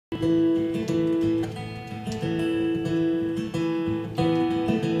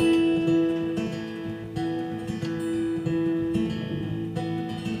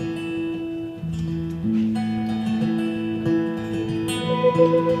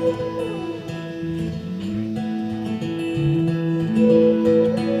I've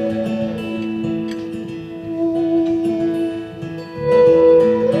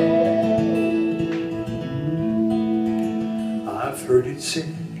heard it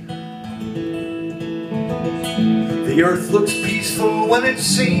said the earth looks peaceful when it's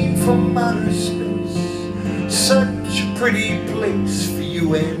seen from outer space. Such a pretty place for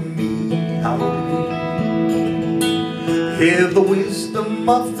you and me. How do we hear the wisdom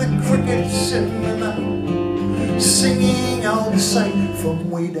of the crickets in the night, singing out the sight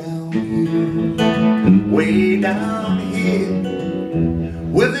from way down here, way down here,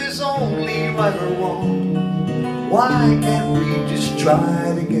 with his only right or wrong. Why can't we just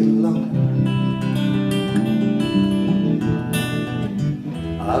try to get along?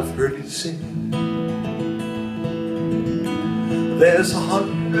 I've heard it said there's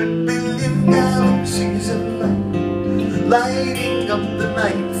 100 billion galaxies of light, lighting up the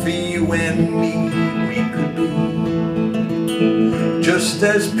night for you and me. We could be just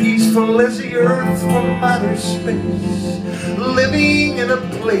as peaceful as the earth from outer space, living in a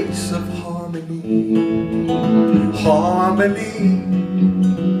place of harmony. Harmony,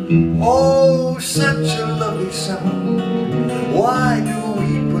 oh, such a lovely sound. Why do we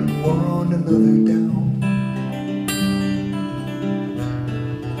put one another down?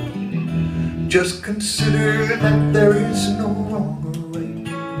 Just consider that there is no wrong or right,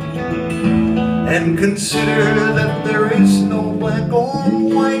 and consider that there is no black or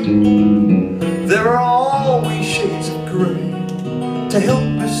white. There are always shades of gray to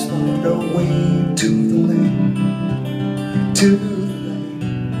help us find our way to the light. To the light.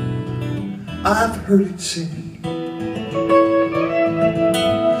 I've heard it said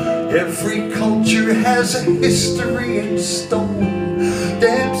every culture has a history in stone,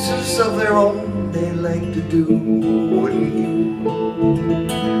 dances of their own they like to do. Wouldn't you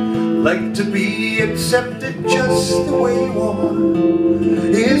like to be accepted just the way you are?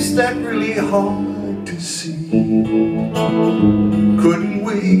 Is that really hard to see? Couldn't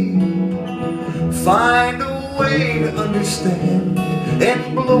we find a way to understand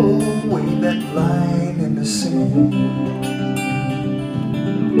and blow away that line in the sand?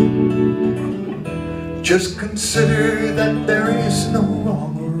 Just consider that there is no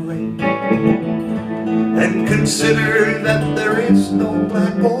wrong or right, and consider that there is no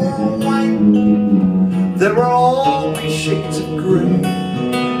black or white. There are always shades of gray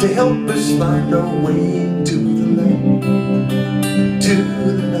to help us find our way to the light. To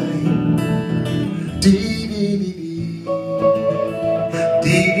the light. Dee-dee-dee-dee,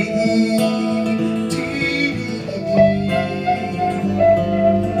 dee-dee-dee, dee-dee-dee.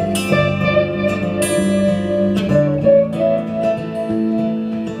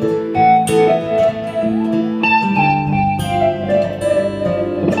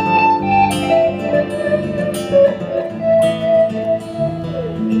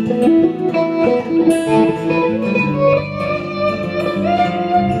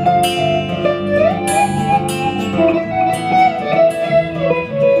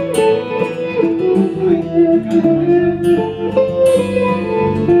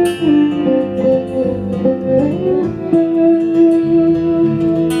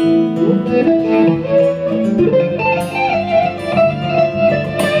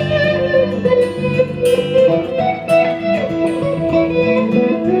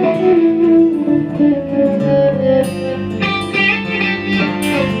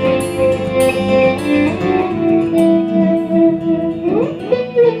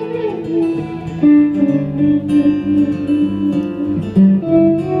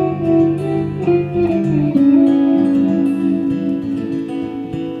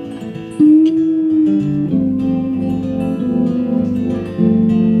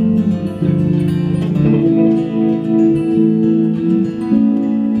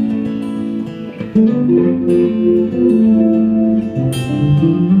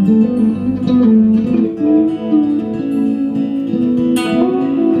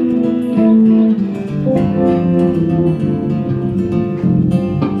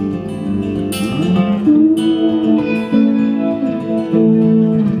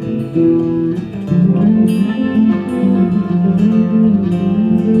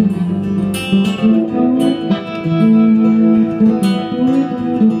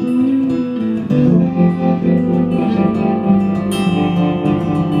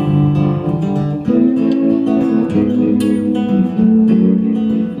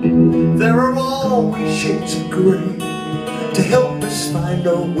 There are always shades of gray to help us find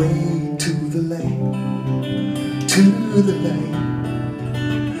our way to the light. To the light.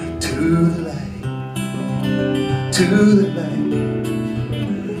 To the light. To the light.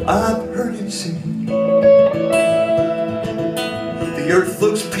 I've heard it said the earth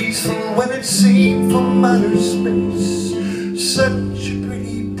looks peaceful when it's seen from outer space. Such a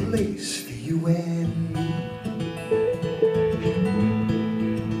pretty place for you and me,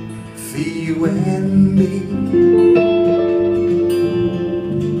 for you and me,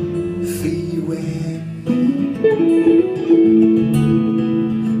 for you and me.